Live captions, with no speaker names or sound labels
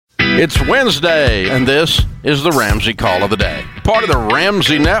It's Wednesday, and this is the Ramsey Call of the Day, part of the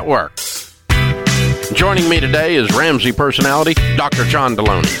Ramsey Network. Joining me today is Ramsey personality, Dr. John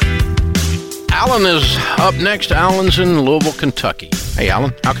Deloney. Alan is up next. Alan's in Louisville, Kentucky. Hey,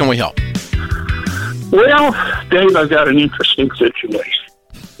 Alan, how can we help? Well, Dave, I've got an interesting situation.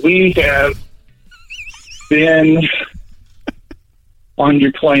 We have been on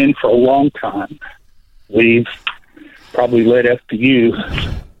your plan for a long time. We've probably led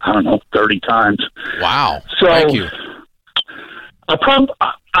FPU, 30 times. Wow. So, thank you.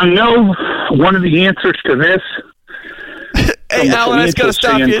 I know one of the answers to this. Hey, Alan, I just got to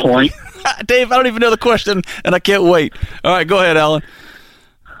stop you. Dave, I don't even know the question, and I can't wait. All right, go ahead, Alan.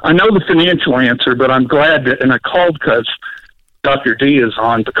 I know the financial answer, but I'm glad that, and I called because Dr. D is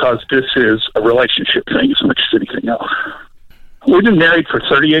on, because this is a relationship thing as much as anything else. We've been married for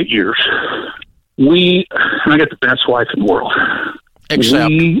 38 years. I got the best wife in the world.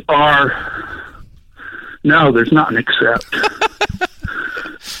 Except? No, there's not an except.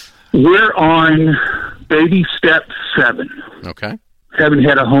 We're on baby step 7. Okay. Haven't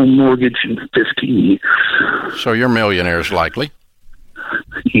had a home mortgage in 15 years. So you're millionaires, likely.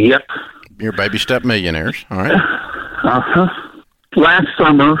 Yep. You're baby step millionaires. All right. Uh-huh. Last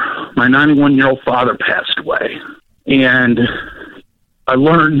summer, my 91-year-old father passed away. And I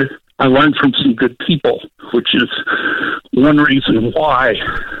learned from some good people, which is one reason why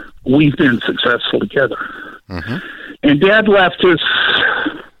we've been successful together. Mm-hmm. And Dad left us,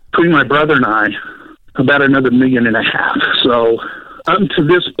 between my brother and I, about another $1.5 million. So up to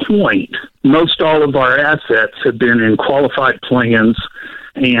this point, most all of our assets have been in qualified plans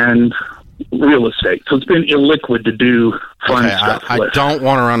and real estate. So it's been illiquid to do fun stuff with. I don't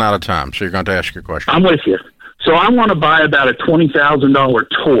want to run out of time, so you're going to ask your question. I'm with you. So I want to buy about a $20,000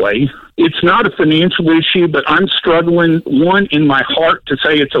 toy. It's not a financial issue, but I'm struggling, one, in my heart to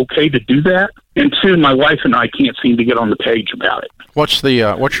say it's okay to do that, and two, my wife and I can't seem to get on the page about it. What's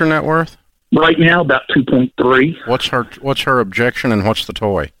your net worth? Right now, about 2.3. What's her objection, and what's the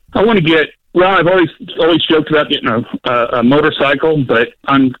toy? I want to get, well, I've always joked about getting a motorcycle, but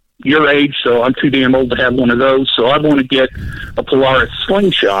I'm your age, so I'm too damn old to have one of those, so I want to get a Polaris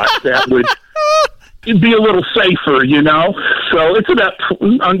slingshot that would... It'd be a little safer, So it's about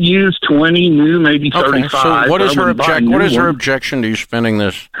unused 20, new maybe 35. Okay, so what is her objection to you spending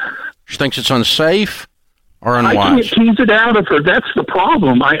this? She thinks it's unsafe or unwise? I can't tease it out of her. That's the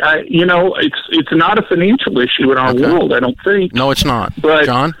problem. It's not a financial issue in our world, I don't think. No, it's not. But,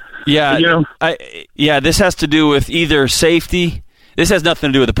 John? Yeah, this has to do with either safety. This has nothing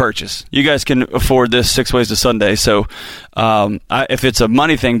to do with the purchase. You guys can afford this 6 ways to Sunday. So if it's a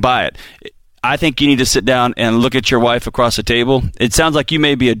money thing, buy it. I think you need to sit down and look at your wife across the table. It sounds like you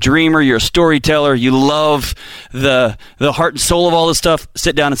may be a dreamer. You're a storyteller. You love the heart and soul of all this stuff.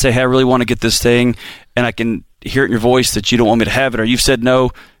 Sit down and say, hey, I really want to get this thing, and I can hear it in your voice that you don't want me to have it, or you've said no.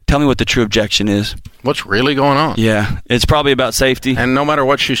 Tell me what the true objection is. What's really going on? Yeah, it's probably about safety. And no matter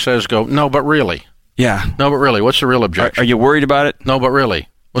what she says, go, no, but really. Yeah. No, but really. What's the real objection? Are you worried about it? No, but really.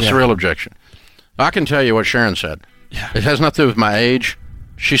 What's the real objection? I can tell you what Sharon said. Yeah. It has nothing to do with my age.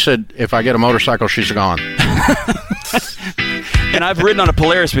 She said, if I get a motorcycle, she's gone. And I've ridden on a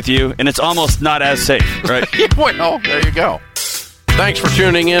Polaris with you, and it's almost not as safe, right? Well, there you go. Thanks for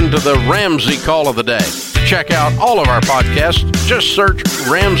tuning in to the Ramsey Call of the Day. Check out all of our podcasts. Just search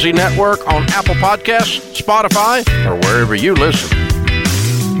Ramsey Network on Apple Podcasts, Spotify, or wherever you listen.